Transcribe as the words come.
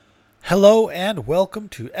Hello and welcome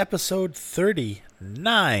to episode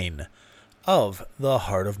 39 of the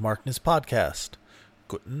Heart of Markness podcast.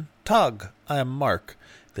 Guten Tag, I am Mark.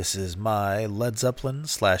 This is my Led Zeppelin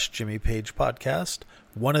 / Jimmy Page podcast.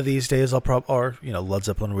 One of these days Led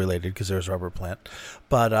Zeppelin related because there's Robert Plant.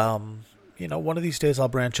 But, one of these days I'll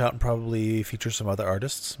branch out and probably feature some other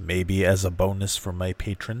artists, maybe as a bonus for my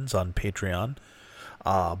patrons on Patreon.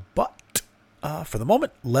 But for the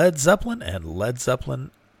moment, Led Zeppelin and Led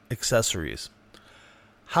Zeppelin accessories.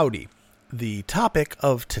 Howdy. The topic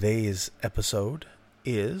of today's episode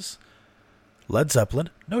is Led Zeppelin.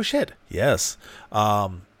 No shit. Yes.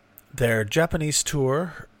 Their Japanese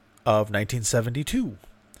tour of 1972.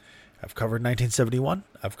 I've covered 1971.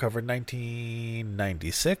 I've covered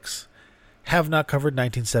 1996. Have not covered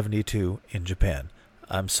 1972 in Japan.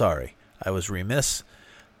 I'm sorry. I was remiss,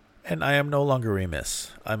 and I am no longer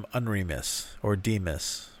remiss. I'm unremiss or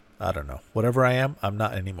demiss. I don't know. Whatever I am, I'm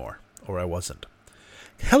not anymore. Or I wasn't.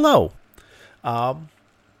 Hello. I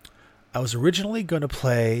was originally going to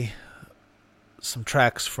play some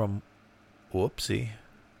tracks from... Whoopsie.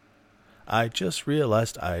 I just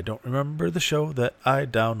realized I don't remember the show that I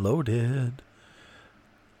downloaded.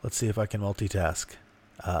 Let's see if I can multitask.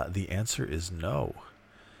 The answer is no.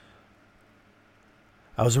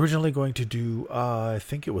 I was originally going to do, I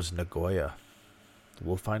think it was Nagoya.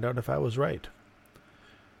 We'll find out if I was right.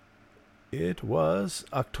 It was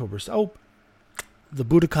October... Oh, the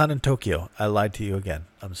Budokan in Tokyo. I lied to you again.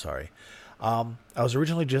 I'm sorry. I was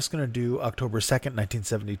originally just going to do October 2nd,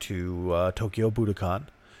 1972, Tokyo Budokan.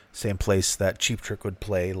 Same place that Cheap Trick would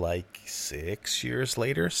play like 6 years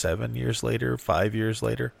later, 7 years later, 5 years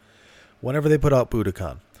later. Whenever they put out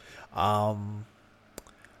Budokan.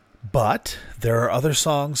 But there are other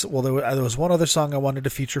songs. Well, there was one other song I wanted to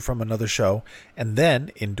feature from another show. And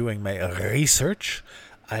then, in doing my research,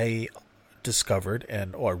 I discovered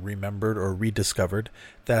or rediscovered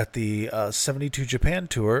that the 72 Japan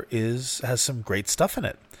tour has some great stuff in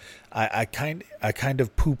it. I kind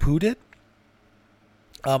of poo-pooed it.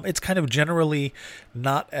 It's kind of generally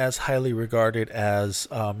not as highly regarded as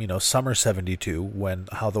Summer 72 when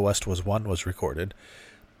How the West Was Won was recorded,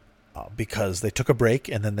 because they took a break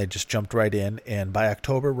and then they just jumped right in, and by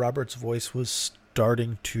October Robert's voice was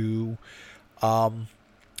starting to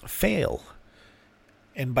fail.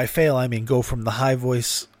 And by fail, I mean go from the high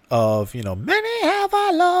voice of, many have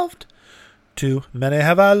I loved to many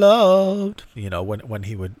have I loved, when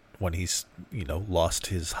he's lost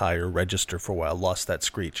his higher register for a while, lost that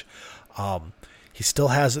screech. He still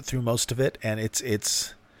has it through most of it, and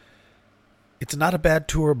it's not a bad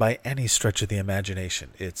tour by any stretch of the imagination.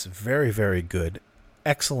 It's very, very good,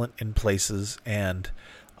 excellent in places, and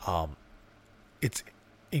it's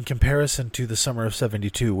in comparison to the summer of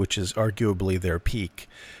 72, which is arguably their peak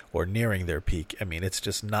or nearing their peak. I mean, it's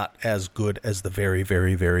just not as good as the very,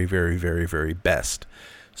 very, very, very, very, very best.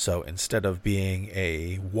 So instead of being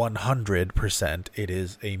a 100%, it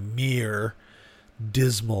is a mere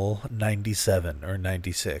dismal 97 or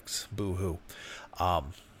 96. Boo-hoo.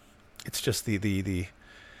 It's just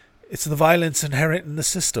it's the violence inherent in the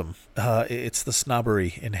system. It's the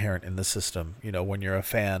snobbery inherent in the system. When you're a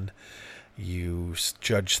fan, you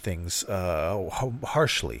judge things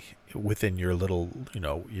harshly within your little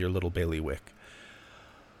bailiwick.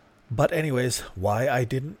 But anyways, why I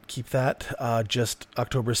didn't keep that just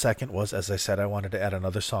October 2nd was, as I said, I wanted to add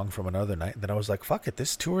another song from another night. And then I was like, fuck it,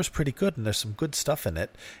 this tour is pretty good and there's some good stuff in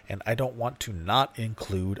it. And I don't want to not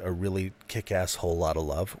include a really kick-ass Whole Lotta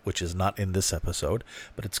Love, which is not in this episode.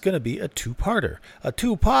 But it's going to be a two-parter. A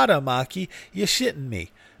two-parter, Maki. You shitting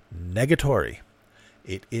me. Negatory.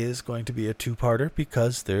 It is going to be a two-parter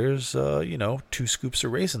because there's, 2 scoops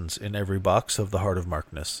of raisins in every box of the Heart of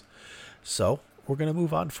Markness. So we're going to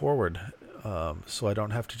move on forward, so I don't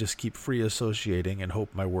have to just keep free associating and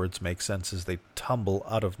hope my words make sense as they tumble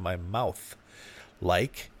out of my mouth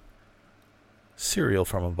like cereal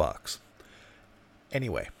from a box.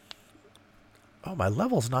 Anyway. Oh, my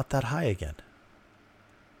level's not that high again.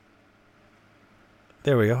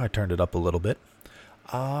 There we go. I turned it up a little bit.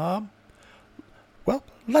 Well,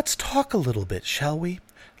 let's talk a little bit, shall we?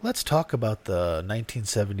 Let's talk about the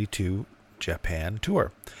 1972 Japan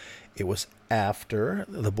tour. It was after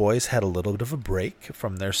the boys had a little bit of a break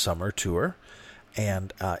from their summer tour,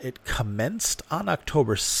 and it commenced on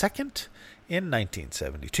October 2nd in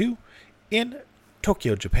 1972 in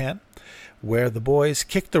Tokyo, Japan, where the boys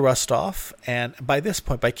kicked the rust off. And by this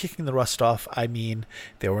point, by kicking the rust off, I mean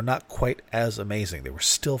they were not quite as amazing. They were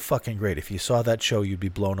still fucking great. If you saw that show, you'd be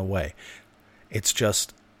blown away. It's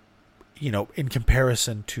just, in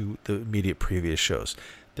comparison to the immediate previous shows,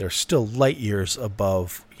 They're still light years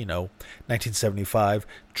above, 1975,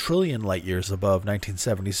 trillion light years above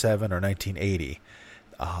 1977 or 1980.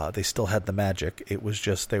 They still had the magic. It was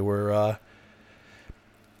just they were,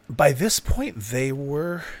 by this point, they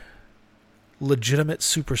were legitimate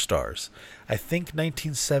superstars. I think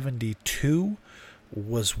 1972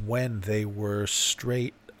 was when they were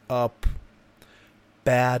straight up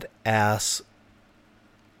badass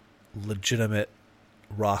legitimate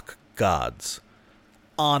rock gods,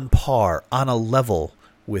 on par, on a level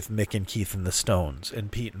with Mick and Keith and the Stones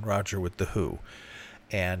and Pete and Roger with the Who.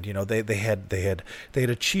 And they had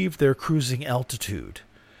achieved their cruising altitude,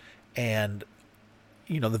 and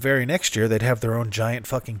the very next year they'd have their own giant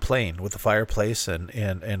fucking plane with a fireplace and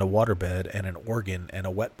a waterbed and an organ and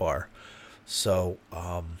a wet bar. So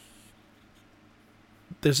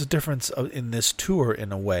there's a difference in this tour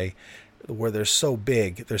in a way where they're so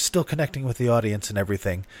big. They're still connecting with the audience and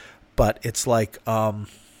everything, but it's like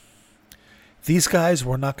these guys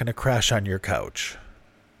were not going to crash on your couch.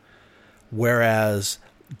 Whereas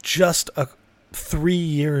just 3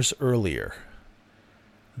 years earlier,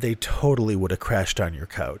 they totally would have crashed on your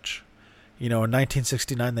couch. In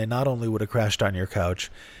 1969, they not only would have crashed on your couch,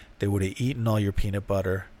 they would have eaten all your peanut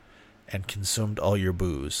butter and consumed all your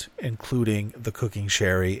booze, including the cooking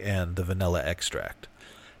sherry and the vanilla extract.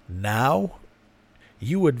 Now,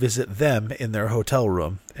 you would visit them in their hotel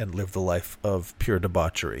room and live the life of pure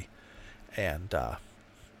debauchery. And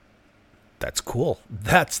that's cool.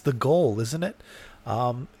 That's the goal, isn't it?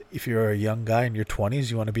 If you're a young guy in your 20s,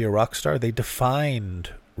 you want to be a rock star, they defined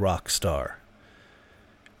rock star.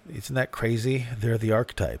 Isn't that crazy? They're the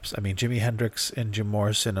archetypes. I mean, Jimi Hendrix and Jim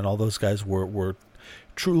Morrison and all those guys were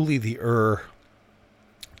truly the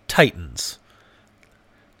titans.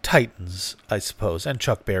 Titans, I suppose. And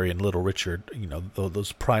Chuck Berry and Little Richard,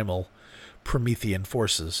 those primal Promethean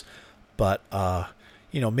forces. But,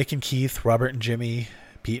 Mick and Keith, Robert and Jimmy,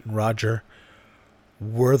 Pete and Roger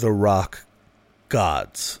were the rock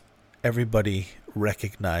gods. Everybody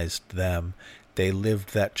recognized them. They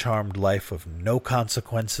lived that charmed life of no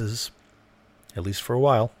consequences, at least for a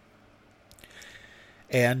while.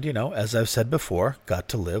 And, as I've said before, got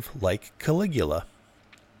to live like Caligula.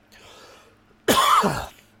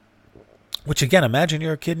 Which, again, imagine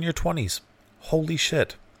you're a kid in your 20s. Holy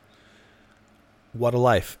shit. What a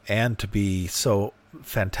life. And to be so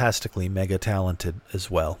fantastically mega talented as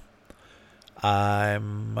well.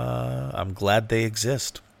 I'm glad they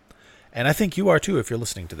exist. And I think you are too if you're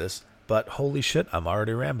listening to this. But holy shit, I'm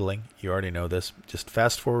already rambling. You already know this. Just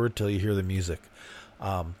fast forward till you hear the music.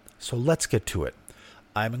 So let's get to it.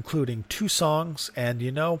 I'm including 2 songs, and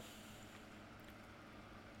no,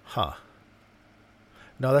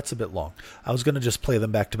 that's a bit long. I was going to just play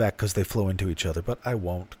them back to back because they flow into each other, but I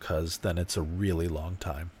won't, because then it's a really long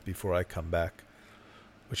time before I come back,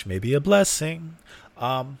 which may be a blessing.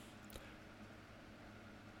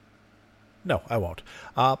 No, I won't.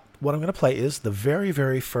 What I'm going to play is the very,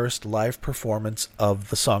 very first live performance of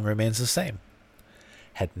The Song Remains the Same.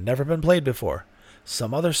 Had never been played before.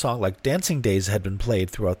 Some other song, like Dancing Days, had been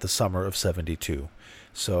played throughout the summer of 72.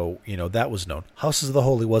 So, that was known. Houses of the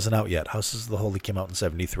Holy wasn't out yet. Houses of the Holy came out in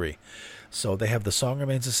 73. So they have The Song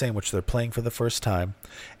Remains the Same, which they're playing for the first time.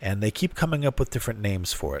 And they keep coming up with different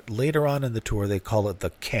names for it. Later on in the tour, they call it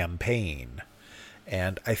The Campaign.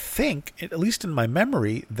 And I think, at least in my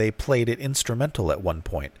memory, they played it instrumental at one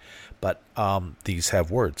point. But these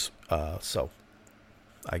have words. So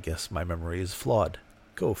I guess my memory is flawed.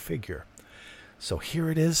 Go figure. So here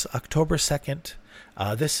it is, October 2nd.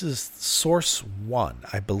 This is source 1.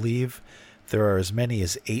 I believe there are as many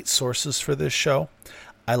as 8 sources for this show.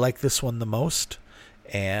 I like this one the most,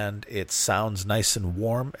 and it sounds nice and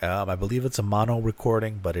warm. I believe it's a mono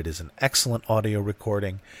recording, but it is an excellent audio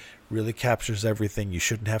recording. Really captures everything. You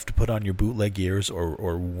shouldn't have to put on your bootleg ears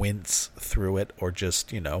or wince through it or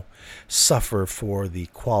just, suffer for the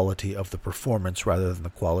quality of the performance rather than the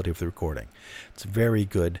quality of the recording. It's very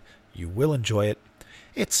good. You will enjoy it.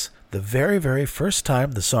 It's the very, very first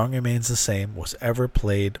time The Song Remains the Same was ever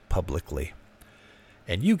played publicly.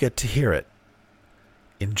 And you get to hear it.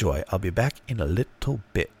 Enjoy. I'll be back in a little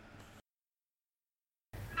bit.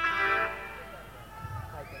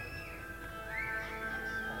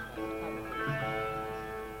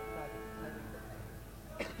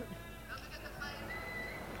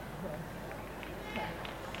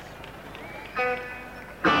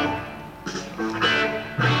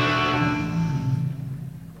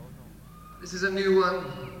 This is a new one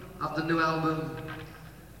of the new album.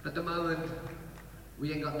 At the moment,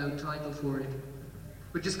 we ain't got no title for it.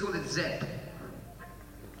 We just call it Zep.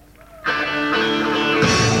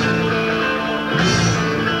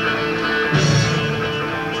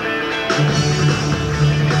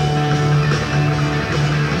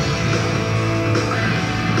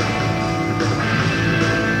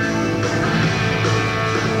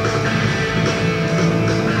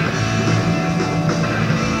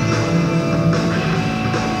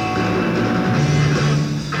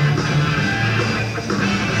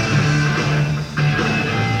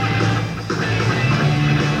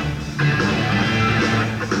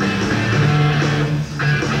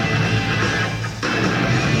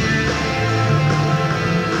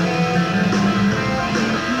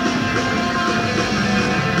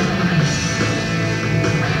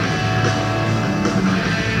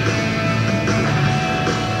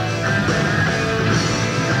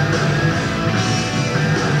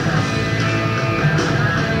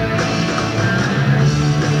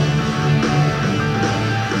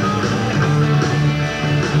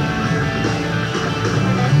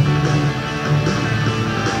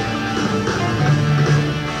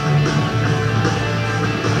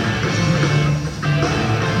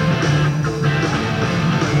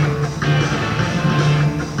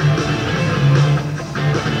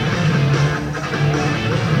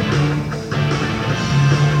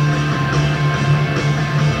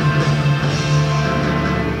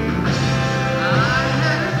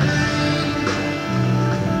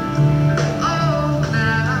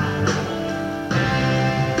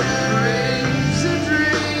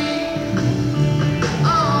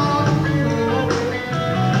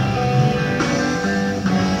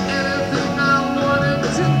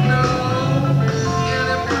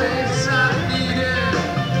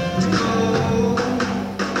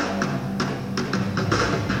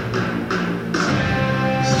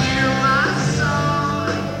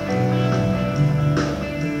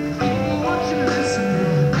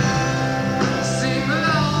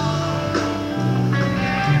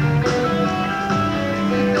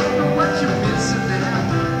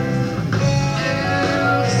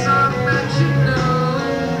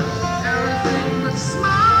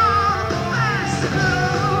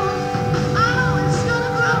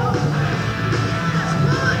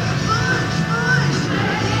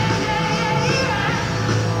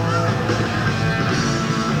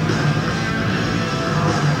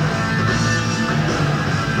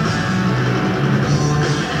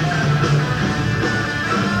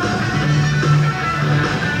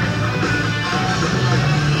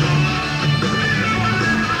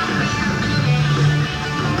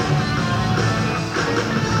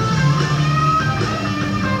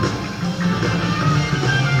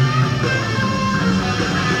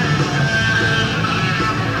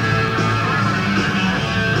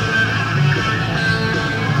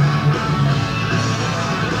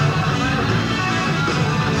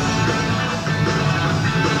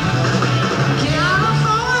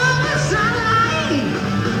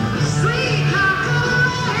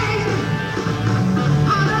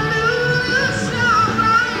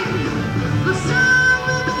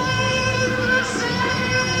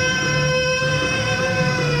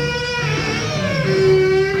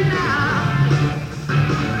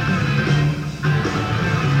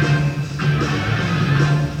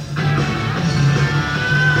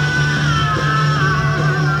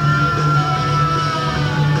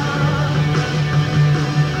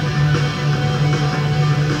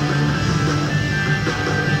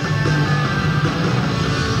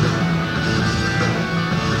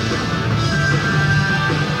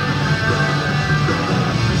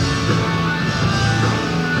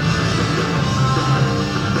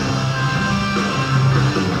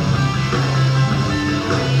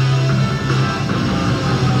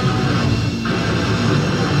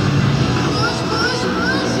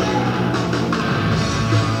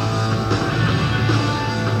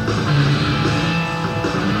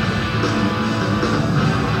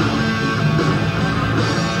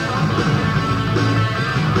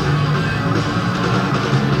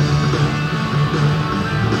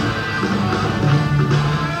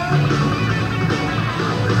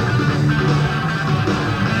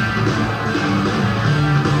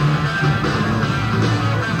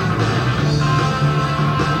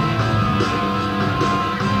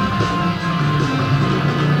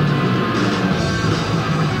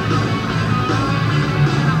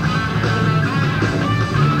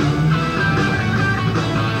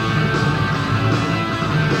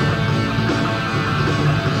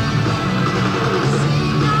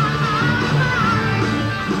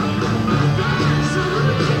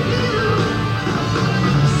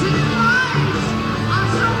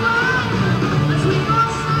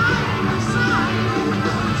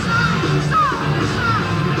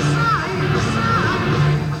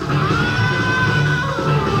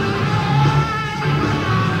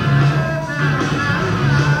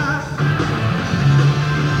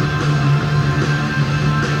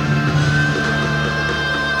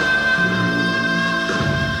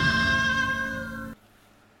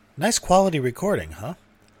 Nice quality recording, huh?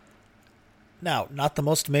 Now, not the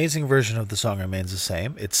most amazing version of the song remains the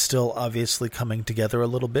same. It's still obviously coming together a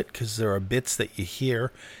little bit because there are bits that you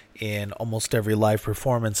hear in almost every live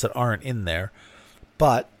performance that aren't in there.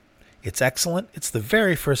 But it's excellent. It's the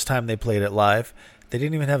very first time they played it live. They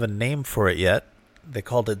didn't even have a name for it yet. They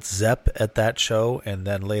called it Zep at that show, and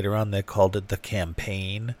then later on they called it The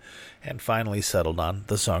Campaign, and finally settled on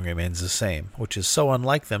The Song Remains the Same, which is so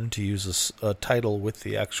unlike them to use a title with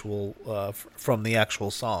the actual from the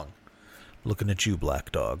actual song. Looking at you,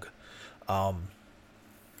 Black Dog. Well,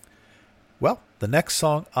 the next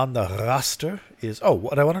song on the roster is... Oh,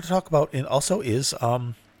 what I wanted to talk about also is...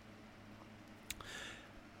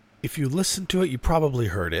 if you listen to it, you probably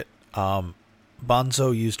heard it.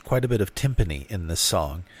 Bonzo used quite a bit of timpani in this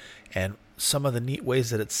song. And some of the neat ways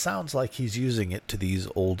that it sounds like he's using it to these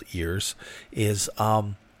old ears is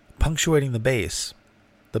punctuating the bass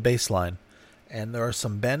line. And there are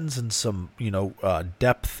some bends and some,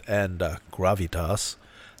 depth and gravitas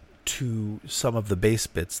to some of the bass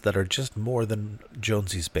bits that are just more than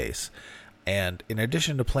Jonesy's bass. And in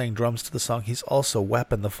addition to playing drums to the song, he's also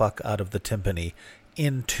whapping the fuck out of the timpani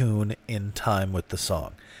in tune, in time with the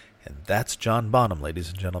song. And that's John Bonham, ladies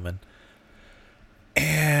and gentlemen.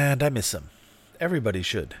 And I miss him. Everybody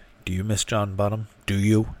should. Do you miss John Bonham? Do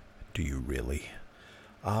you? Do you really?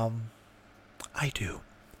 I do.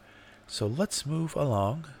 So let's move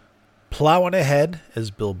along. Plowing ahead,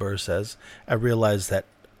 as Bill Burr says. I realize that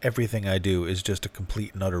everything I do is just a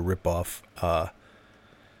complete and utter ripoff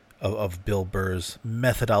of Bill Burr's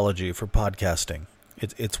methodology for podcasting.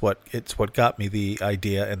 It's what got me the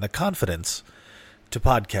idea and the confidence to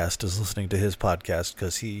podcast is listening to his podcast,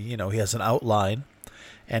 because he has an outline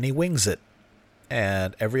and he wings it.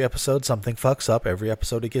 And every episode something fucks up. Every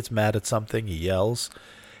episode he gets mad at something. He yells.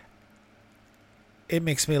 It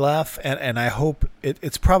makes me laugh, and I hope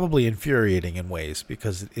it's probably infuriating in ways,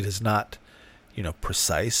 because it is not,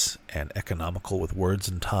 precise and economical with words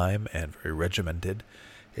and time and very regimented.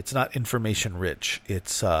 It's not information rich.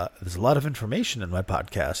 It's there's a lot of information in my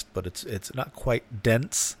podcast, but it's not quite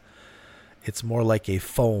dense. It's more like a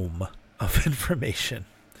foam of information.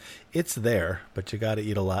 It's there, but you got to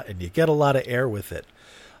eat a lot, and you get a lot of air with it.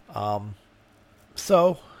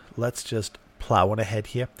 So let's just plowing ahead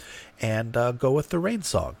here and go with the Rain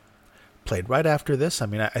Song. Played right after this. I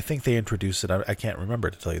mean, I think they introduced it. I can't remember,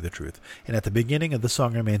 to tell you the truth. And at the beginning of The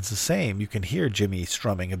Song Remains the Same, you can hear Jimmy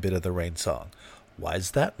strumming a bit of the Rain Song. Why is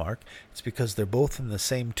that, Mark? It's because they're both in the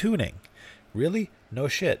same tuning. Really? No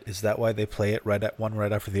shit. Is that why they play it right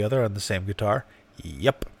after the other on the same guitar?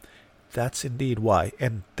 Yep. That's indeed why.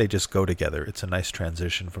 And they just go together. It's a nice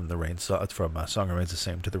transition from the Rain Song, from Song Remains the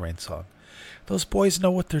Same to the Rain Song. Those boys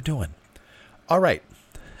know what they're doing. All right.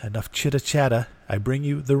 Enough chitta-chatta. I bring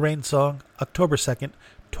you the Rain Song, October 2nd,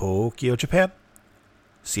 Tokyo, Japan.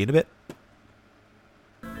 See you in a bit.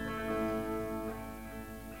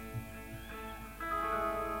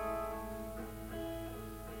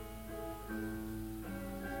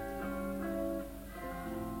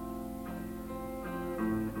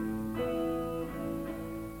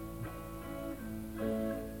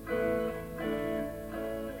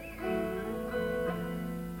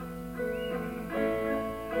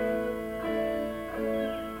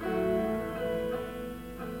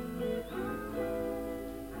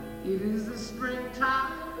 It is the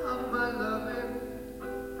springtime of my loving,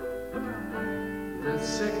 the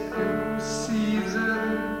second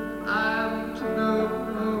season I'm to know.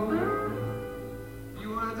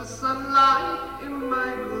 You are the sunlight in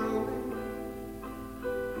my growing,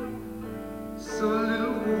 so a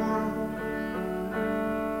little warm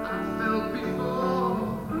I felt before.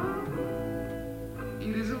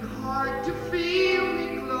 It isn't hard to feel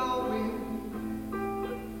me glowing.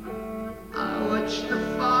 I watch the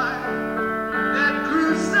fire that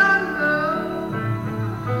grew so low.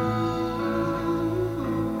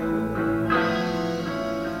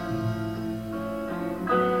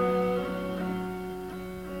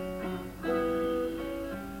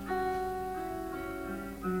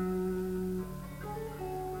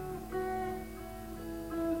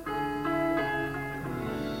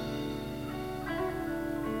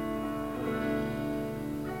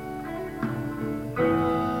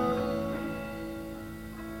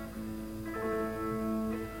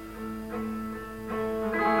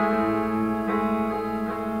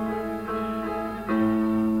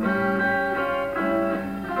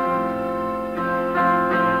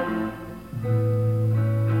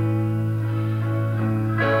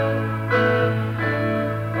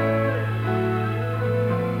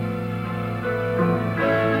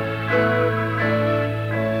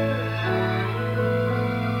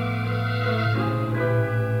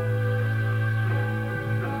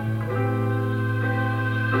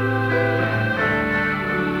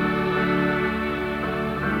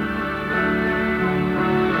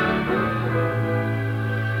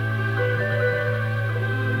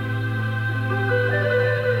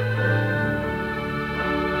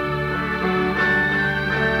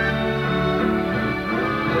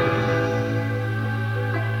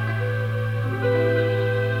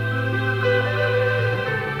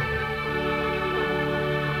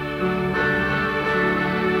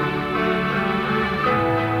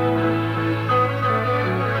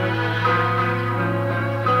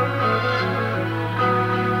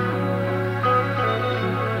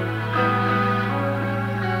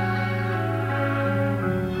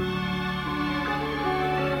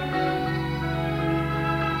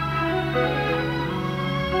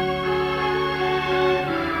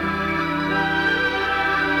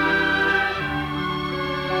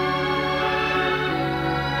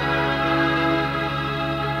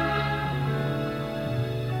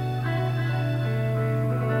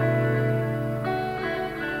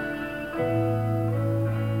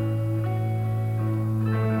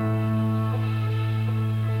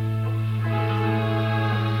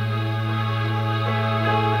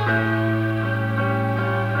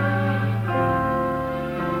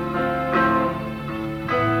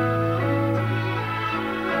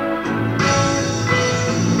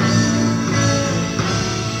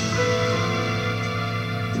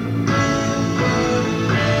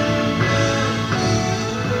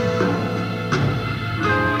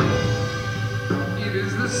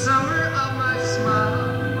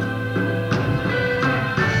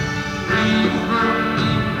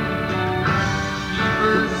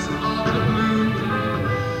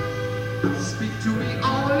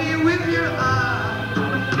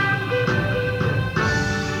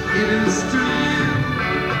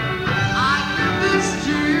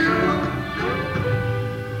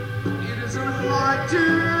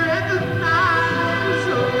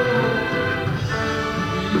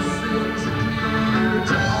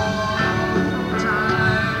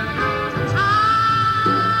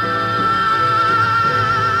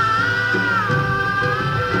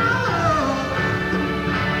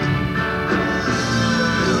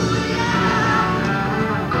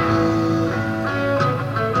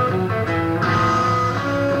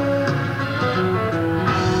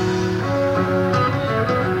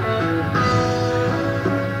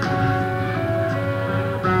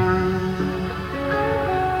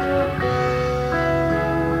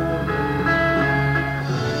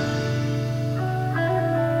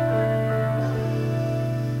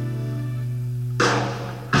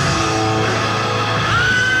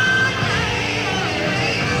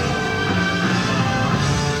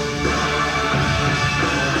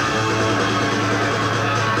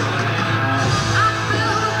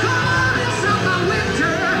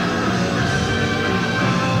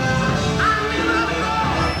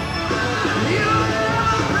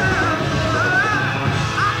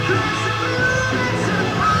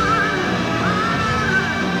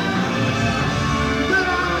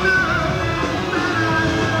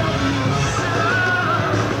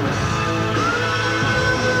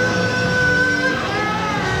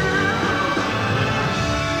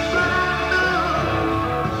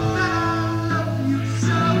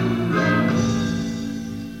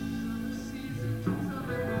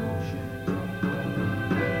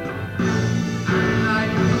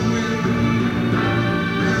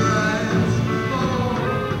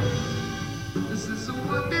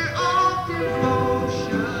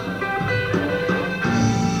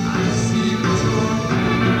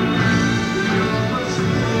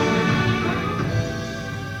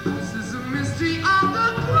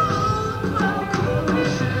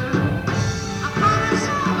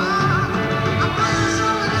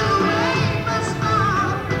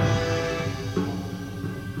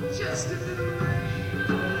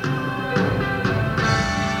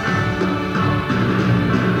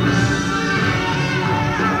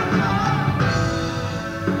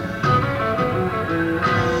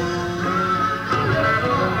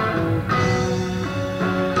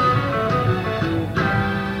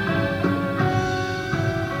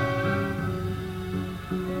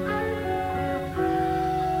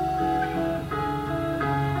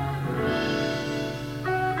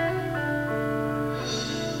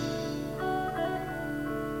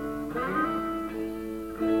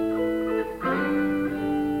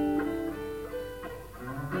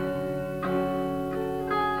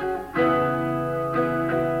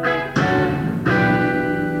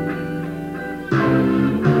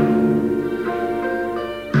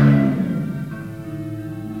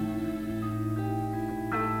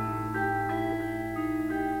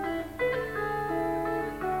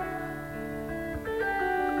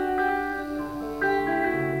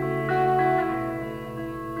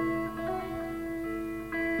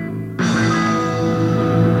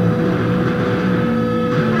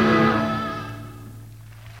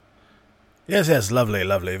 Yes, yes, lovely,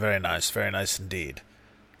 lovely, very nice indeed.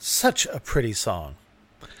 Such a pretty song.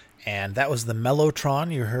 And that was the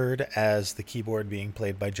Mellotron you heard as the keyboard being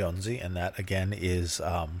played by Jonesy, and that again is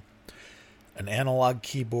an analog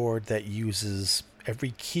keyboard that uses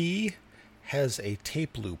every key has a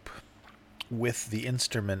tape loop with the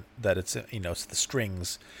instrument that it's it's the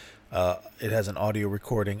strings. It has an audio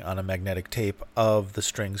recording on a magnetic tape of the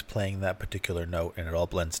strings playing that particular note, and it all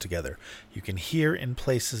blends together. You can hear in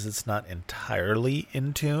places it's not entirely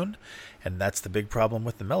in tune, and that's the big problem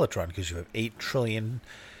with the Mellotron, because you have 8 trillion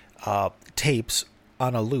tapes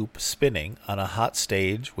on a loop spinning on a hot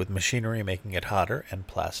stage with machinery making it hotter and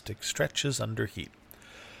plastic stretches under heat.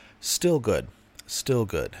 Still good.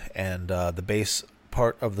 And the bass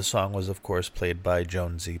part of the song was, of course, played by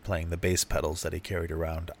Jonesy, playing the bass pedals that he carried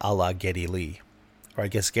around a la Geddy Lee. Or I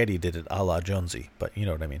guess Geddy did it a la Jonesy, but you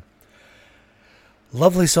know what I mean.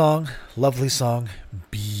 Lovely song,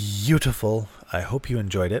 beautiful. I hope you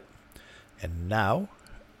enjoyed it. And now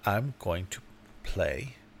I'm going to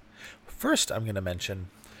play. First, I'm going to mention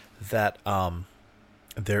that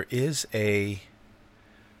there is I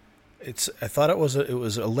thought it was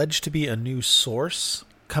alleged to be a new source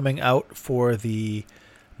coming out for the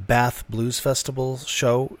Bath Blues Festival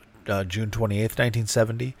show, June 28th,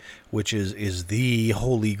 1970, which is the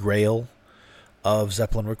holy grail of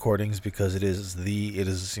Zeppelin recordings, because it is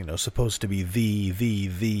supposed to be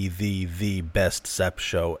the best Zepp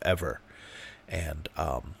show ever, and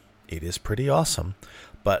it is pretty awesome.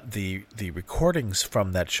 But the recordings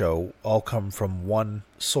from that show all come from one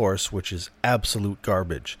source, which is absolute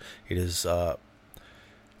garbage. It is the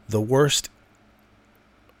worst,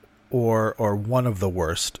 or one of the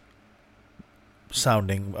worst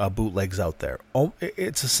sounding bootlegs out there.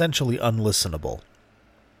 It's essentially unlistenable.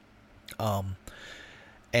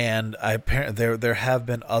 And there have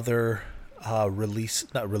been other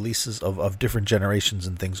releases of different generations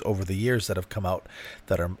and things over the years that have come out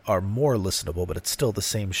that are more listenable, but it's still the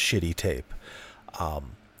same shitty tape.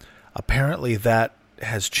 Apparently that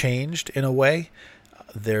has changed in a way.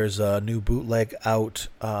 There's a new bootleg out.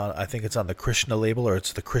 I think it's on the Krishna label, or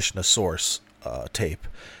it's the Krishna Source tape,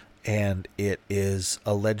 and it is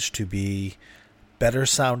alleged to be better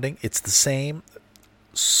sounding. It's the same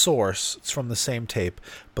source, it's from the same tape,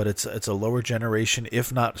 but it's a lower generation,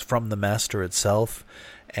 if not from the master itself.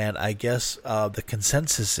 And I guess the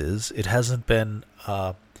consensus is it hasn't been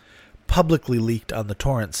publicly leaked on the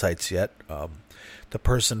torrent sites yet. The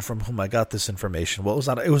person from whom I got this information, well,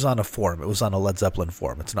 it was on a forum. It was on a Led Zeppelin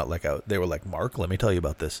forum. It's not like they were like, Mark, let me tell you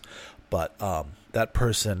about this. But that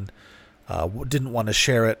person didn't want to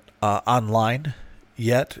share it online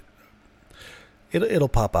yet. It'll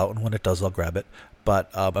pop out, and when it does, I'll grab it.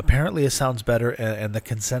 But apparently it sounds better, and the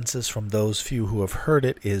consensus from those few who have heard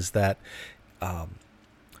it is that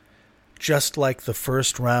just like the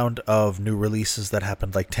first round of new releases that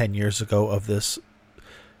happened like 10 years ago of this,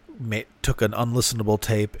 took an unlistenable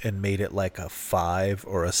tape and made it like a 5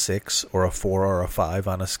 or a 6 or a 4 or a 5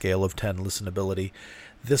 on a scale of 10 listenability,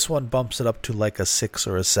 this one bumps it up to like a 6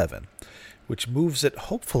 or a 7, which moves it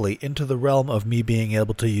hopefully into the realm of me being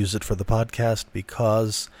able to use it for the podcast,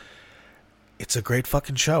 because it's a great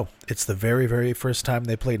fucking show. It's the very, very first time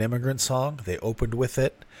they played Immigrant Song. They opened with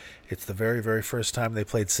it. It's the very, very first time they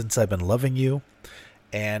played Since I've Been Loving You.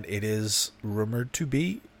 And it is rumored to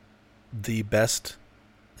be the best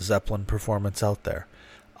Zeppelin performance out there.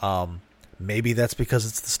 Maybe that's because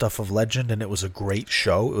it's the stuff of legend and it was a great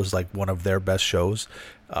show. It was like one of their best shows.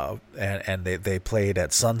 And they played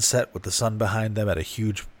at sunset with the sun behind them at a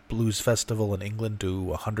huge blues festival in England to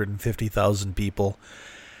 150,000 people.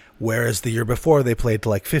 Whereas the year before, they played to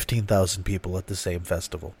like 15,000 people at the same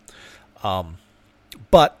festival.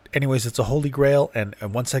 But anyways, it's a holy grail. And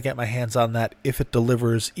once I get my hands on that, if it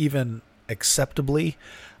delivers even acceptably,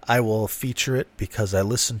 I will feature it, because I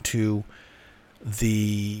listened to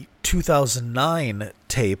the 2009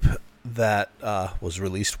 tape that was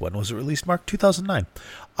released. When was it released, Mark? 2009.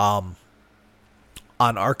 On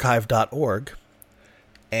archive.org.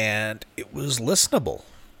 And it was listenable.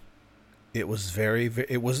 It was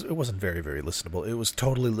it wasn't very, very listenable. It was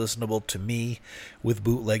totally listenable to me with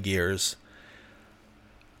bootleg ears.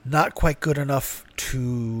 Not quite good enough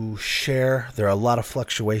to share. There are a lot of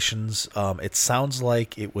fluctuations. It sounds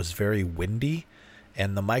like it was very windy,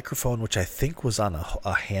 and the microphone, which I think was on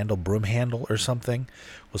a broom handle or something,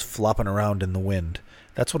 was flopping around in the wind.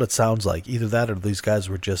 That's what it sounds like. Either that or these guys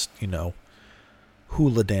were just,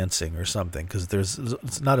 hula dancing or something, because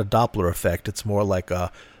it's not a Doppler effect. It's more like a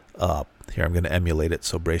here, I'm going to emulate it,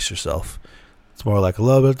 so brace yourself. It's more like a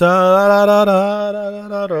little bit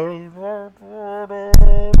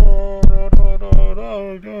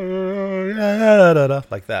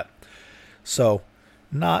like that. So,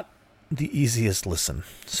 not the easiest listen.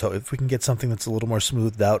 So if we can get something that's a little more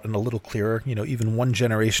smoothed out and a little clearer, even one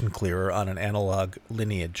generation clearer on an analog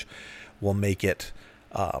lineage, will make it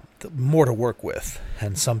more to work with.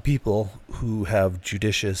 And some people who have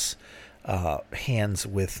judicious hands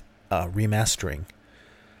with remastering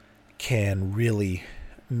can really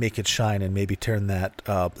make it shine and maybe turn that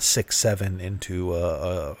 6-7 into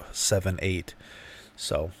a 7-8.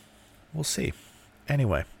 So we'll see.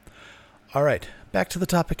 Anyway, all right, back to the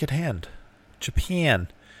topic at hand. Japan.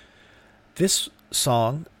 This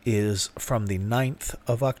song is from the 9th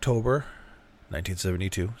of October,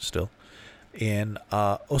 1972, still, in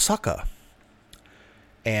Osaka.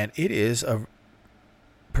 And it is a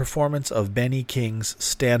performance of Benny King's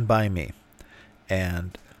Stand By Me.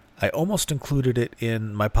 And I almost included it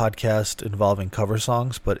in my podcast involving cover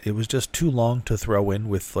songs, but it was just too long to throw in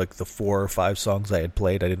with like the 4 or 5 songs I had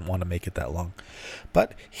played. I didn't want to make it that long.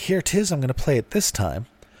 But here it is. I'm going to play it this time.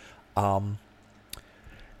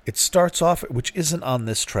 It starts off, which isn't on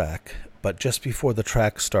this track, but just before the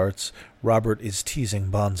track starts, Robert is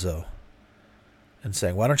teasing Bonzo and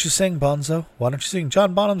saying, "Why don't you sing, Bonzo? Why don't you sing?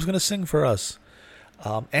 John Bonham's going to sing for us."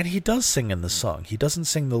 And he does sing in the song. He doesn't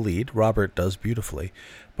sing the lead. Robert does beautifully.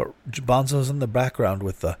 But Bonzo's in the background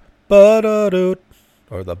with the ba-da-doot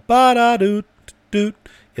or the ba-da-doot-doot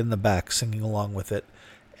in the back, singing along with it.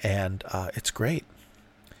 And it's great.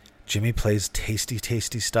 Jimmy plays tasty,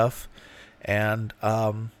 tasty stuff. And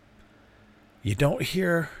you don't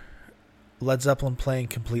hear Led Zeppelin playing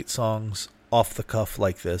complete songs off the cuff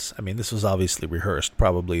like this. I mean, this was obviously rehearsed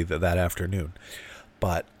probably that afternoon.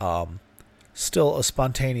 But still a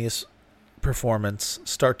spontaneous performance,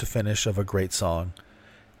 start to finish, of a great song.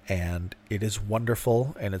 And it is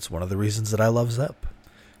wonderful, and it's one of the reasons that I love Zep.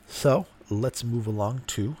 So let's move along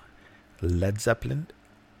to Led Zeppelin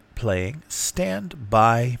playing Stand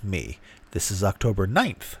By Me. This is October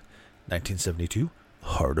 9th, 1972,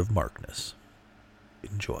 Heart of Darkness.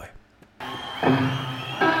 Enjoy.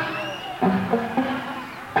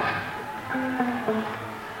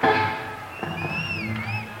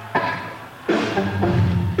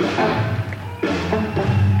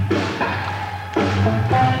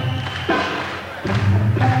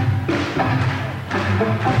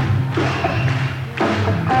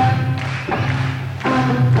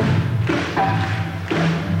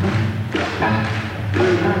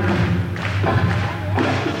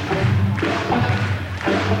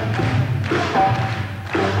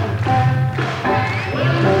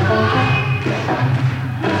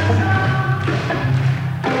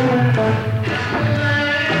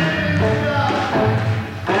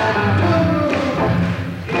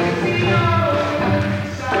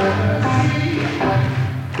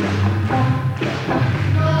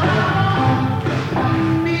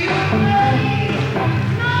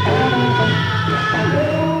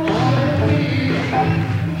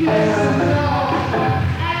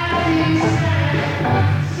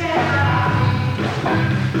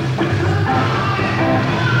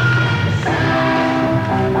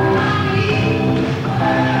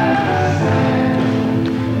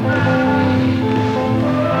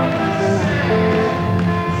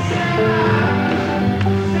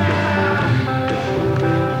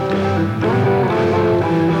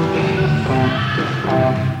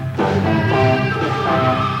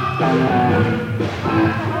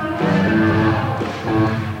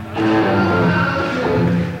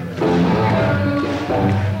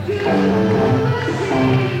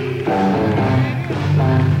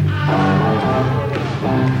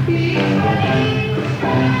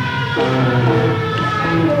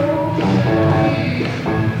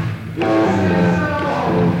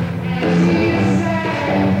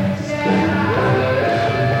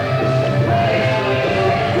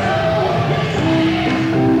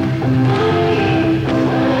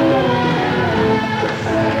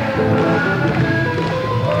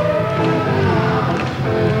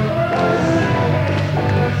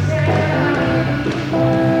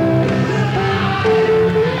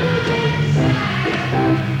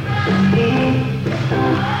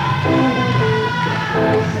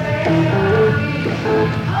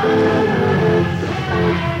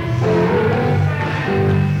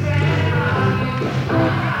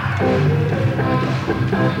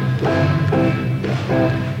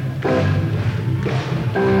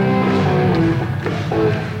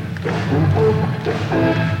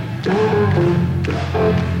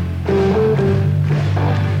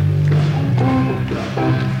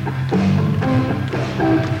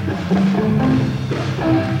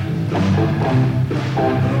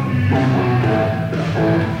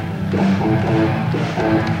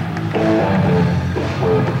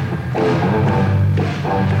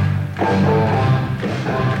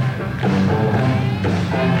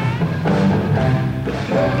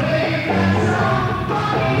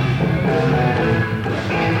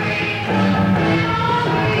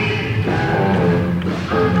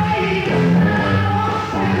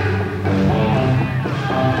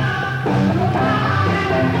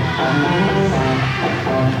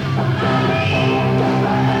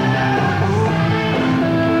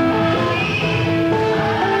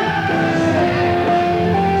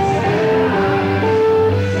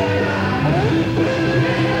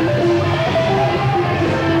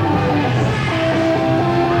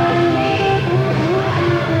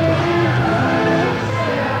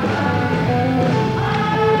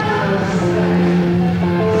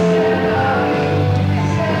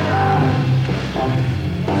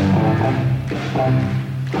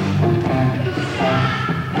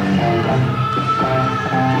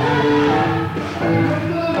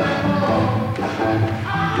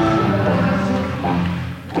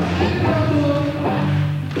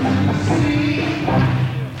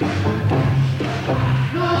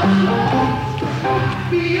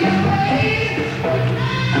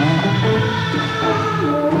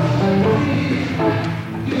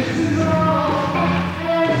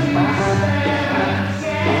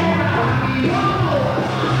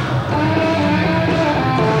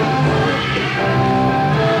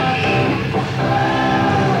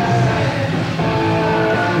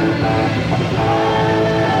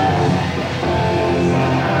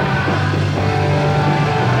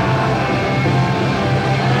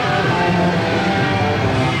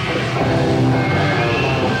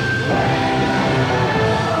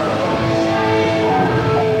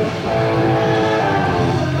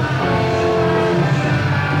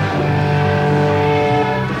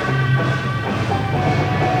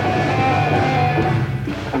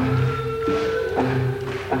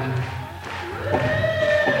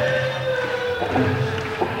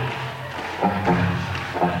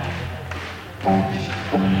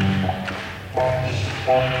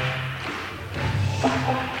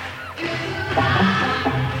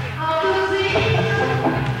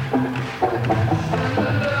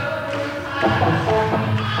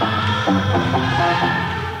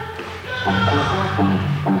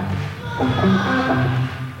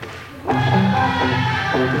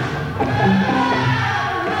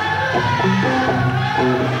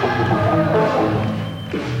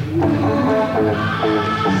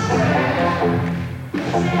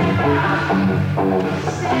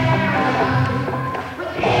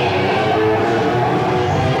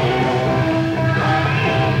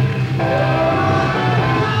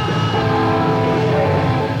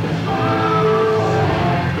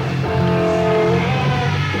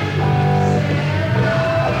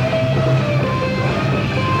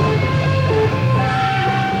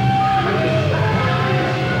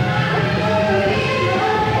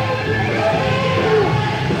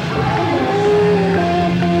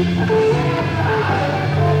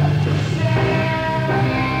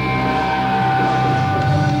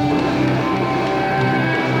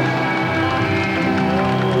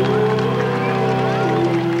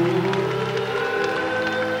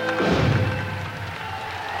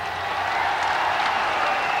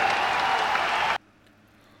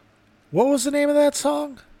 What was the name of that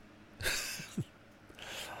song?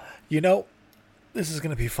 You know, this is going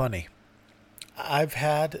to be funny. I've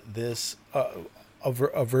had this a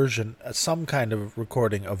version, some kind of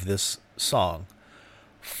recording of this song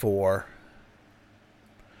for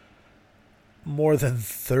more than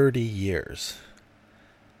 30 years.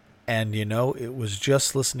 And you know, it was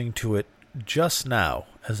just listening to it just now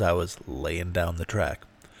as I was laying down the track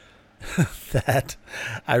that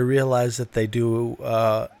I realized that they do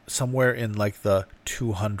somewhere in like the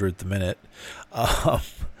 200th minute.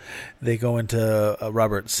 They go into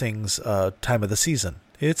Robert sings Time of the Season.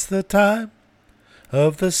 It's the time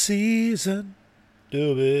of the season.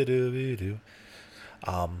 Dooby-dooby-doo.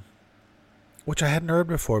 Which I hadn't heard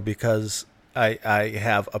before because I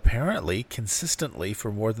have apparently consistently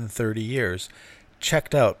for more than 30 years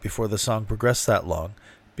checked out before the song progressed that long,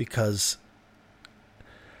 because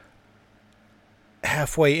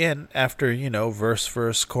halfway in, after, you know,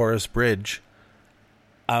 verse, chorus, bridge,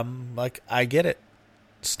 I'm like, I get it.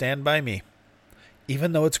 Stand by me.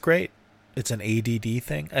 Even though it's great. It's an ADD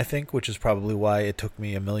thing, I think, which is probably why it took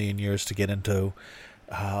me a million years to get into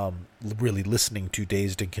really listening to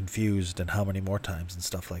Dazed and Confused and How Many More Times and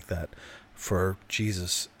stuff like that. For,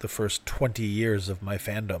 Jesus, the first 20 years of my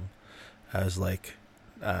fandom, I was like,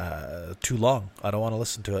 too long. I don't want to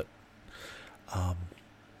listen to it.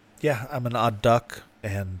 Yeah, I'm an odd duck,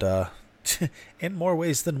 and in more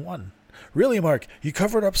ways than one. Really, Mark, you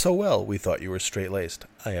covered up so well. We thought you were straight-laced.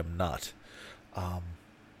 I am not.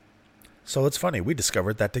 So it's funny. We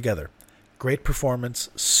discovered that together. Great performance.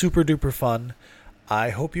 Super-duper fun.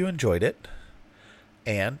 I hope you enjoyed it.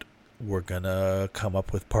 And we're going to come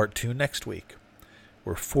up with part 2 next week.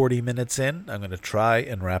 We're 40 minutes in. I'm going to try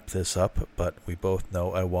and wrap this up, but we both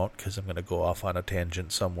know I won't because I'm going to go off on a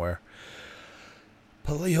tangent somewhere.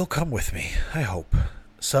 But you'll come with me, I hope.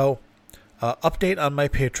 So, update on my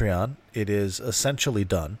Patreon. It is essentially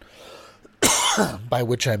done. By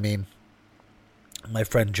which I mean my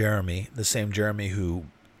friend Jeremy, the same Jeremy who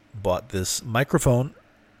bought this microphone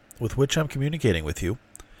with which I'm communicating with you,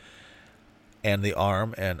 and the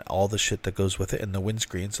arm and all the shit that goes with it, and the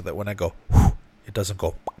windscreen, so that when I go, it doesn't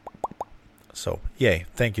go. So, yay.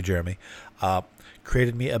 Thank you, Jeremy.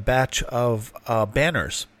 Created me a batch of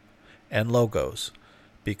banners and logos.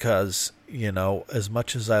 Because, you know, as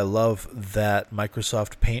much as I love that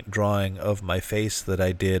Microsoft Paint drawing of my face that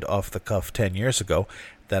I did off the cuff 10 years ago,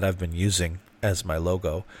 that I've been using as my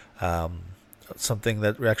logo, something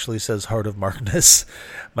that actually says Heart of Markness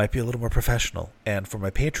might be a little more professional. And for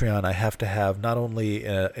my Patreon, I have to have not only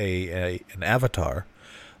an avatar,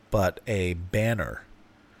 but a banner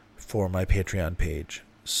for my Patreon page.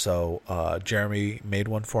 So Jeremy made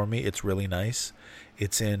one for me. It's really nice.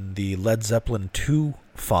 It's in the Led Zeppelin 2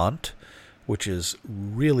 font, which is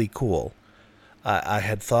really cool. I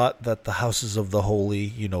had thought that the Houses of the Holy,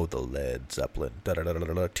 you know, the Led Zeppelin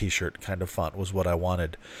t-shirt kind of font was what I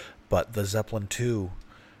wanted. But the Zeppelin 2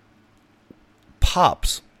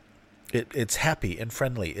 pops. It's happy and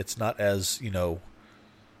friendly. It's not as, you know,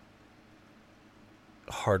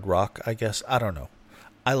 hard rock, I guess. I don't know.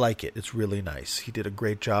 I like it. It's really nice. He did a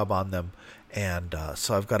great job on them. And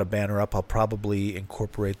so I've got a banner up. I'll probably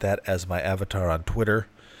incorporate that as my avatar on Twitter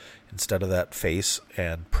instead of that face.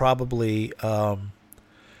 And probably,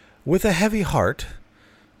 with a heavy heart,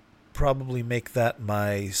 probably make that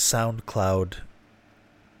my SoundCloud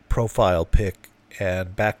profile pic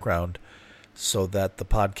and background so that the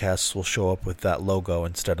podcasts will show up with that logo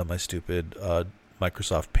instead of my stupid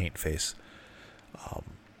Microsoft Paint face.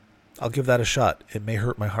 I'll give that a shot. It may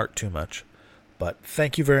hurt my heart too much. But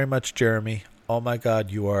thank you very much, Jeremy. Oh my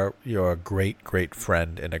God, you're a great, great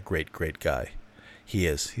friend and a great, great guy. He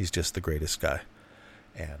is. He's just the greatest guy.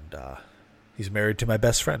 And he's married to my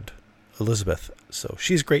best friend, Elizabeth. So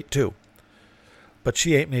she's great too. But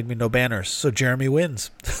she ain't made me no banners, so Jeremy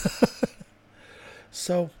wins.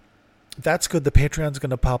 So that's good. The Patreon's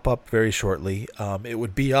going to pop up very shortly. It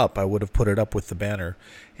would be up. I would have put it up with the banner,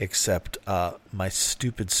 except my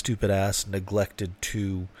stupid ass neglected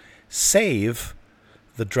to save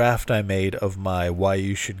the draft I made of my Why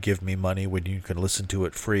You Should Give Me Money When You Can Listen to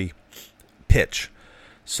It Free pitch.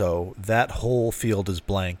 So that whole field is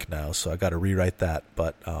blank now, so I got to rewrite that.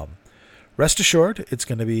 But rest assured, it's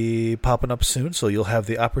going to be popping up soon, so you'll have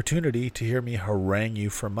the opportunity to hear me harangue you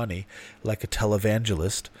for money like a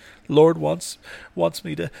televangelist. Lord wants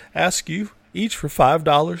me to ask you each for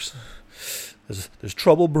 $5. There's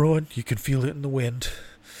trouble brewing. You can feel it in the wind.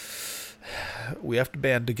 We have to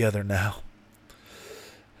band together now.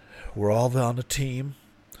 We're all on a team.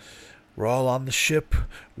 We're all on the ship,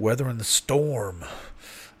 weathering the storm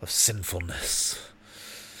of sinfulness,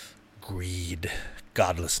 greed,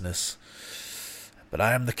 godlessness. But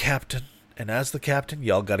I am the captain, and as the captain,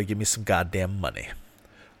 y'all got to give me some goddamn money.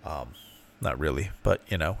 Not really, but,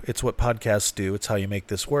 it's what podcasts do. It's how you make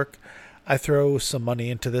this work. I throw some money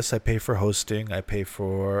into this. I pay for hosting. I pay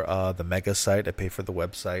for the mega site. I pay for the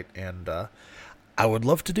website, and I would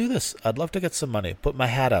love to do this. I'd love to get some money. Put my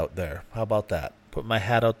hat out there. How about that? Put my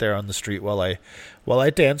hat out there on the street while I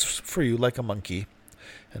dance for you like a monkey.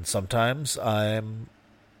 And sometimes I'm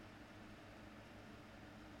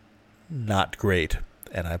not great,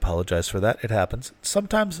 and I apologize for that. It happens.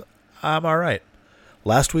 Sometimes I'm all right.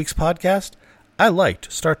 Last week's podcast, I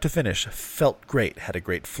liked start to finish. Felt great. Had a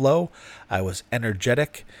great flow. I was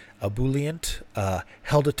energetic, ebullient,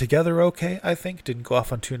 held it together okay, I think. Didn't go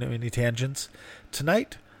off on too many tangents.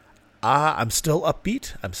 Tonight, I'm still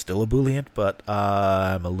upbeat. I'm still ebullient, but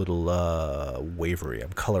I'm a little wavery.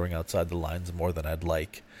 I'm coloring outside the lines more than I'd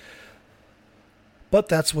like. But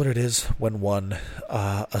that's what it is when one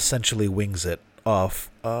essentially wings it off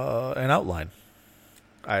an outline.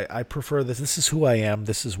 I prefer this. This is who I am.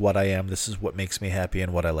 This is what I am. This is what makes me happy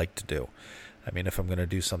and what I like to do. I mean, if I'm going to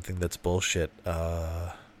do something that's bullshit,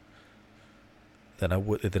 then it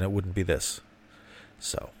wouldn't be this.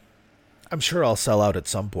 So, I'm sure I'll sell out at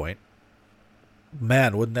some point.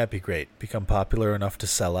 Man, wouldn't that be great? Become popular enough to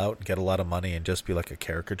sell out and get a lot of money and just be like a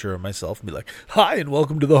caricature of myself and be like, hi, and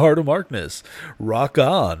welcome to the Heart of Markness. Rock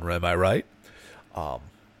on, am I right?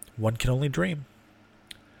 One can only dream.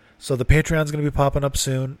 So the Patreon's going to be popping up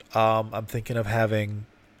soon. I'm thinking of having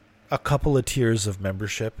a couple of tiers of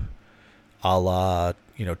membership, a la,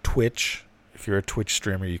 Twitch. If you're a Twitch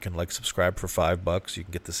streamer, you can subscribe for $5. You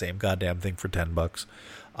can get the same goddamn thing for $10.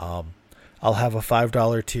 I'll have a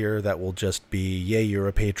 $5 tier that will just be, yay, you're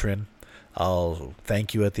a patron. I'll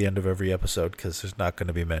thank you at the end of every episode because there's not going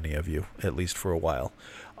to be many of you, at least for a while.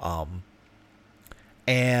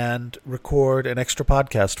 And record an extra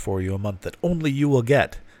podcast for you a month that only you will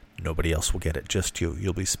get. Nobody else will get it, just you.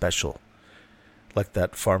 You'll be special. Like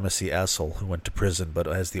that pharmacy asshole who went to prison but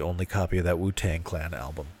has the only copy of that Wu-Tang Clan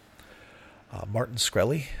album. Martin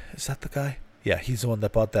Shkreli, is that the guy? Yeah, he's the one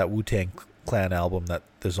that bought that Wu-Tang Clan album that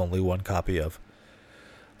there's only one copy of.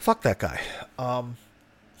 Fuck that guy.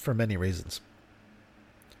 For many reasons.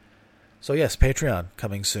 So yes, Patreon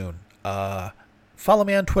coming soon. Follow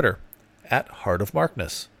me on Twitter at Heart of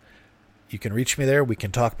Markness. You can reach me there. We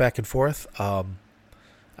can talk back and forth.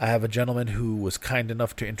 I have a gentleman who was kind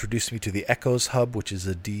enough to introduce me to the Echoes Hub, which is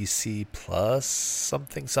a DC plus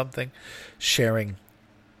something sharing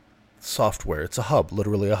software. It's a hub,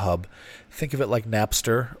 literally a hub. Think of it like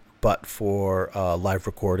Napster, but for live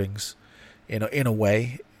recordings in a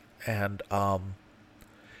way. And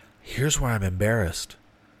here's where I'm embarrassed.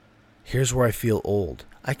 Here's where I feel old.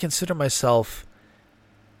 I consider myself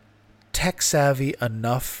tech savvy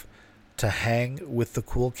enough to hang with the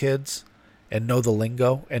cool kids and know the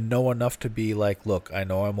lingo and know enough to be like, look, I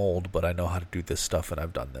know I'm old, but I know how to do this stuff and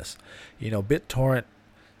I've done this. BitTorrent,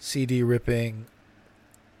 CD ripping,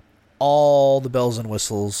 all the bells and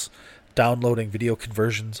whistles, downloading video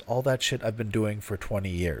conversions, all that shit I've been doing for 20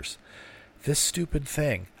 years. This stupid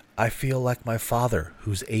thing, I feel like my father,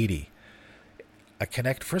 who's 80. I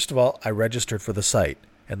connect, first of all, I registered for the site.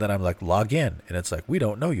 And then I'm like, log in. And it's like, we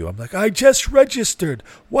don't know you. I'm like, I just registered.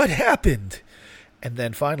 What happened? And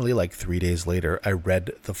then finally, 3 days later, I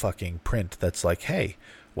read the fucking print that's like, hey,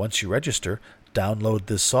 once you register, download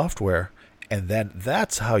this software. And then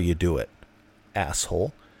that's how you do it.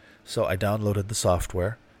 asshole. So I downloaded the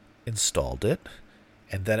software, installed it,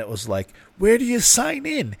 and then it was like, where do you sign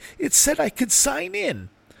in? It said I could sign in.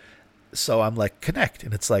 So I'm like, connect,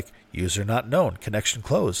 and it's like, user not known, connection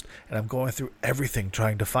closed, and I'm going through everything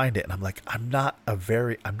trying to find it, and I'm like, I'm not a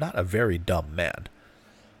very dumb man.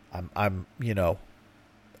 I'm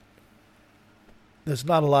there's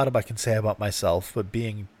not a lot I can say about myself, but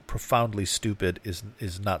being profoundly stupid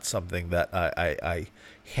is not something that I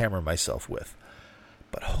hammer myself with.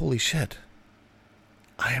 But holy shit,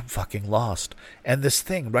 I am fucking lost. And this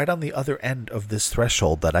thing right on the other end of this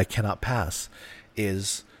threshold that I cannot pass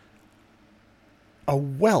is a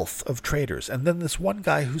wealth of traders. And then this one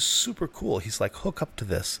guy who's super cool, he's like, hook up to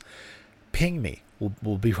this, ping me,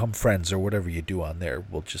 we'll become friends, or whatever you do on there.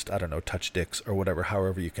 We'll just, I don't know, touch dicks or whatever,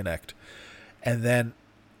 however you connect. And then,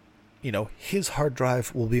 his hard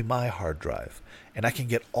drive will be my hard drive. And I can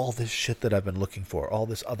get all this shit that I've been looking for, all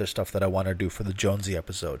this other stuff that I want to do for the Jonesy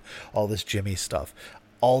episode, all this Jimmy stuff,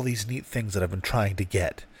 all these neat things that I've been trying to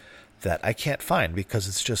get that I can't find because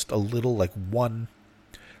it's just a little like one,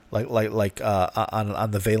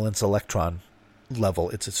 on the valence electron level,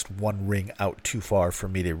 it's just one ring out too far for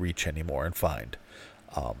me to reach anymore and find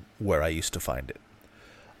where I used to find it.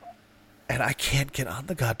 And I can't get on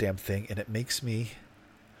the goddamn thing, and it makes me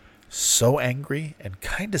so angry and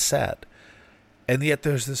kind of sad. And yet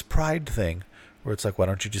there's this pride thing where it's like, why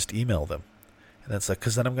don't you just email them? And it's like,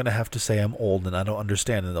 because then I'm going to have to say I'm old and I don't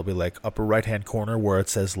understand. And they'll be like, upper right-hand corner where it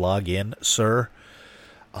says log in, sir.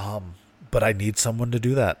 But I need someone to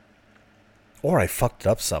do that. Or I fucked it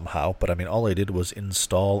up somehow. But I mean, all I did was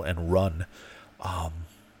install and run.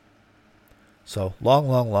 So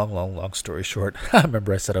long story short. I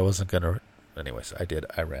remember I said I wasn't going to. Anyways, I did.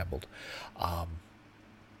 I rambled.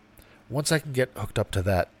 Once I can get hooked up to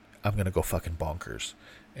that, I'm going to go fucking bonkers.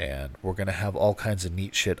 And we're going to have all kinds of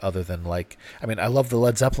neat shit other than I love the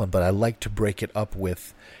Led Zeppelin, but I like to break it up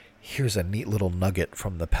with, here's a neat little nugget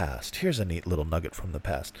from the past. Here's a neat little nugget from the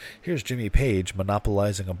past. Here's Jimmy Page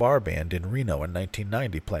monopolizing a bar band in Reno in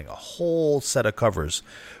 1990, playing a whole set of covers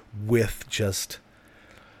with just,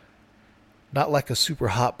 not like a super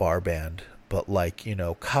hot bar band, but like,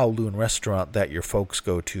 Kowloon restaurant that your folks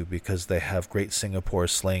go to because they have great Singapore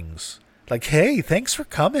slings. Like, hey, thanks for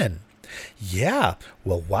coming. Yeah,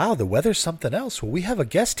 well, wow, the weather's something else. Well, we have a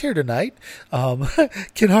guest here tonight.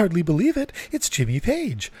 Can hardly believe it. It's Jimmy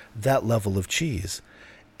Page. That level of cheese.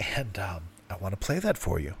 And I want to play that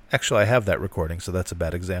for you. Actually, I have that recording, so that's a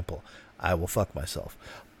bad example. I will fuck myself.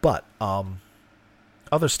 But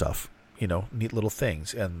other stuff, neat little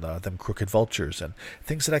things, and them crooked vultures, and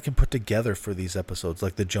things that I can put together for these episodes,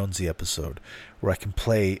 like the Jonesy episode, where I can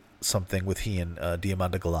play something with he and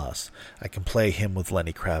Diamanda Galas. I can play him with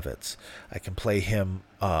Lenny Kravitz. I can play him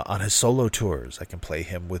on his solo tours. I can play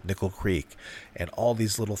him with Nickel Creek, and all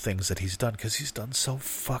these little things that he's done, because he's done so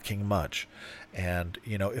fucking much. And,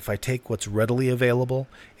 if I take what's readily available,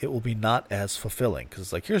 it will be not as fulfilling, because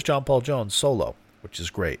it's like, here's John Paul Jones solo, which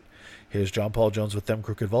is great. Here's John Paul Jones with them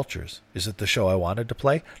crooked vultures. Is it the show I wanted to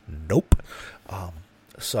play? Nope.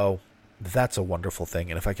 So that's a wonderful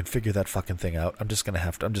thing. And if I can figure that fucking thing out, I'm just gonna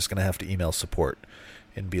have to email support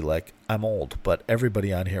and be like, I'm old, but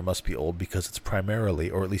everybody on here must be old because it's primarily,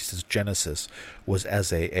 or at least its genesis, was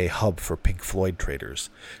as a hub for Pink Floyd traders.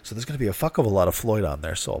 So there's gonna be a fuck of a lot of Floyd on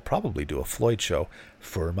there. So I'll probably do a Floyd show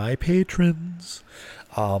for my patrons.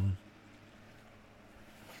 Cool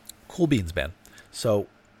beans, man. So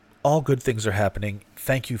all good things are happening.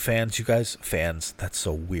 Thank you, fans. You guys, fans, that's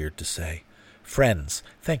so weird to say. Friends.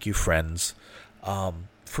 Thank you, friends,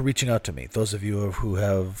 for reaching out to me. Those of you who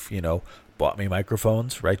have, bought me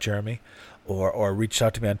microphones, right, Jeremy? Or reached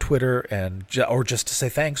out to me on Twitter, or just to say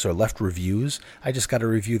thanks, or left reviews. I just got a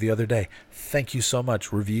review the other day. Thank you so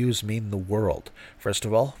much. Reviews mean the world. First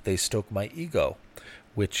of all, they stoke my ego,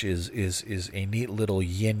 which is a neat little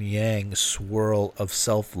yin-yang swirl of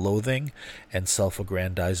self-loathing and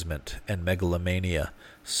self-aggrandizement and megalomania.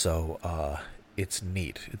 So it's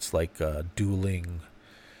neat. It's like dueling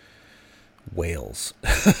whales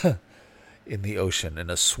in the ocean in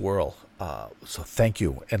a swirl. So thank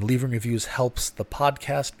you. And leaving reviews helps the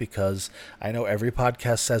podcast, because I know every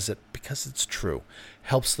podcast says it, because it's true.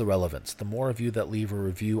 Helps the relevance. The more of you that leave a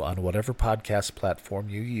review on whatever podcast platform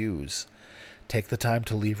you use, take the time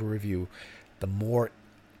to leave a review, the more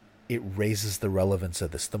it raises the relevance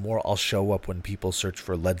of this. The more I'll show up when people search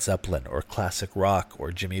for Led Zeppelin or classic rock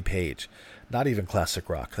or Jimmy Page. Not even classic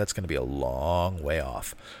rock. That's going to be a long way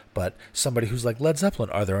off. But somebody who's like, Led Zeppelin,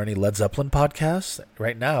 are there any Led Zeppelin podcasts?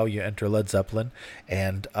 Right now, you enter Led Zeppelin,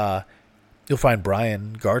 and You'll find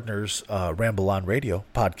Brian Gardner's Ramble on Radio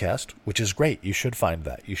podcast, which is great. You should find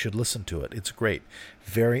that. You should listen to it. It's great.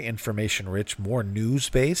 Very information rich, more news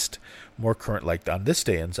based, more current, like on this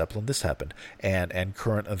day in Zeppelin, this happened, and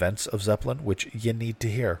current events of Zeppelin, which you need to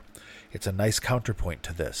hear. It's a nice counterpoint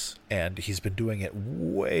to this, and he's been doing it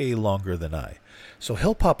way longer than I. So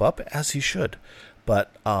he'll pop up, as he should.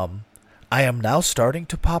 But I am now starting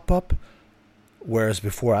to pop up, whereas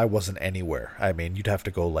before I wasn't anywhere. I mean, you'd have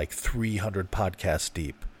to go like 300 podcasts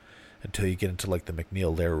deep until you get into like the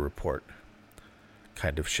McNeil Lehrer report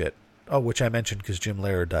kind of shit. Oh, which I mentioned because Jim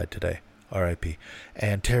Lehrer died today. R.I.P.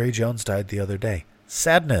 And Terry Jones died the other day.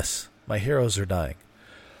 Sadness. My heroes are dying.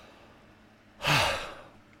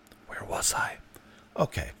 Where was I?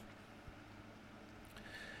 Okay.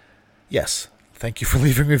 Yes. Thank you for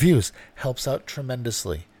leaving reviews. Helps out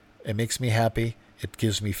tremendously. It makes me happy. It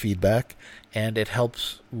gives me feedback, and it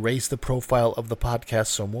helps raise the profile of the podcast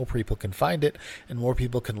so more people can find it and more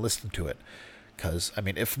people can listen to it. Because, I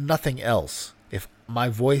mean, if nothing else, if my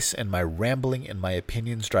voice and my rambling and my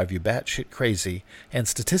opinions drive you batshit crazy, and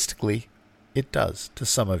statistically, it does to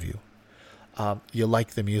some of you, you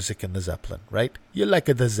like the music in the Zeppelin, right? You like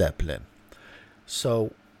the Zeppelin.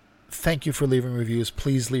 So, thank you for leaving reviews.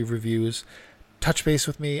 Please leave reviews. Touch base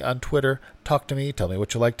with me on Twitter. Talk to me. Tell me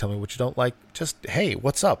what you like. Tell me what you don't like. Just, hey,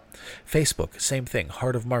 what's up? Facebook, same thing.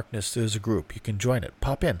 Heart of Markness, there's a group. You can join it.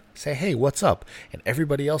 Pop in. Say, hey, what's up? And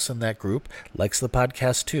everybody else in that group likes the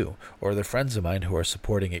podcast too. Or they're friends of mine who are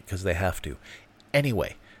supporting it because they have to.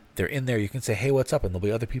 Anyway, they're in there. You can say, hey, what's up? And there'll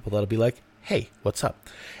be other people that'll be like, hey, what's up?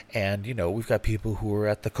 And, you know, we've got people who were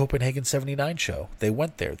at the Copenhagen 79 show. They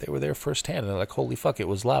went there. They were there firsthand. And they're like, holy fuck, it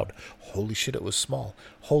was loud. Holy shit, it was small.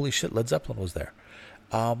 Holy shit, Led Zeppelin was there.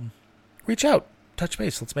 Reach out. Touch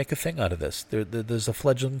base. Let's make a thing out of this. There's a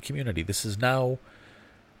fledgling community. This is now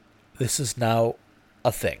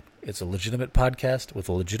a thing. It's a legitimate podcast with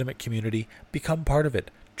a legitimate community. Become part of it.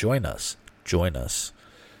 Join us. Join us.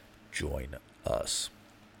 Join us.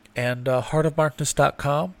 And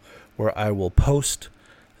heartofmarkness.com, where I will post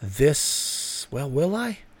this. Well, will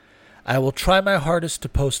I? I will try my hardest to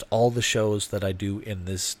post all the shows that I do in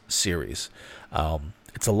this series.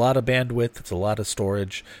 It's a lot of bandwidth. It's a lot of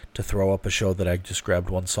storage to throw up a show that I just grabbed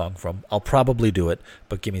one song from. I'll probably do it,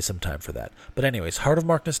 but give me some time for that. But anyways,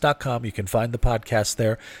 heartofmarkness.com. You can find the podcast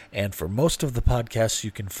there. And for most of the podcasts,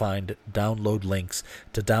 you can find download links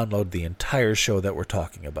to download the entire show that we're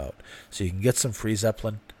talking about. So you can get some free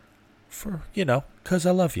Zeppelin for, because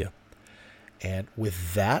I love you. And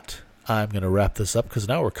with that, I'm going to wrap this up because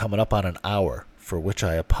now we're coming up on an hour, for which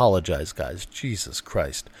I apologize, guys. Jesus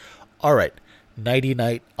Christ. All right. Nighty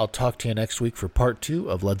night. I'll talk to you next week for part 2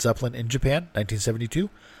 of Led Zeppelin in Japan, 1972.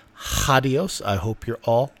 Adios. I hope you're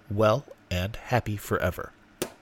all well and happy forever.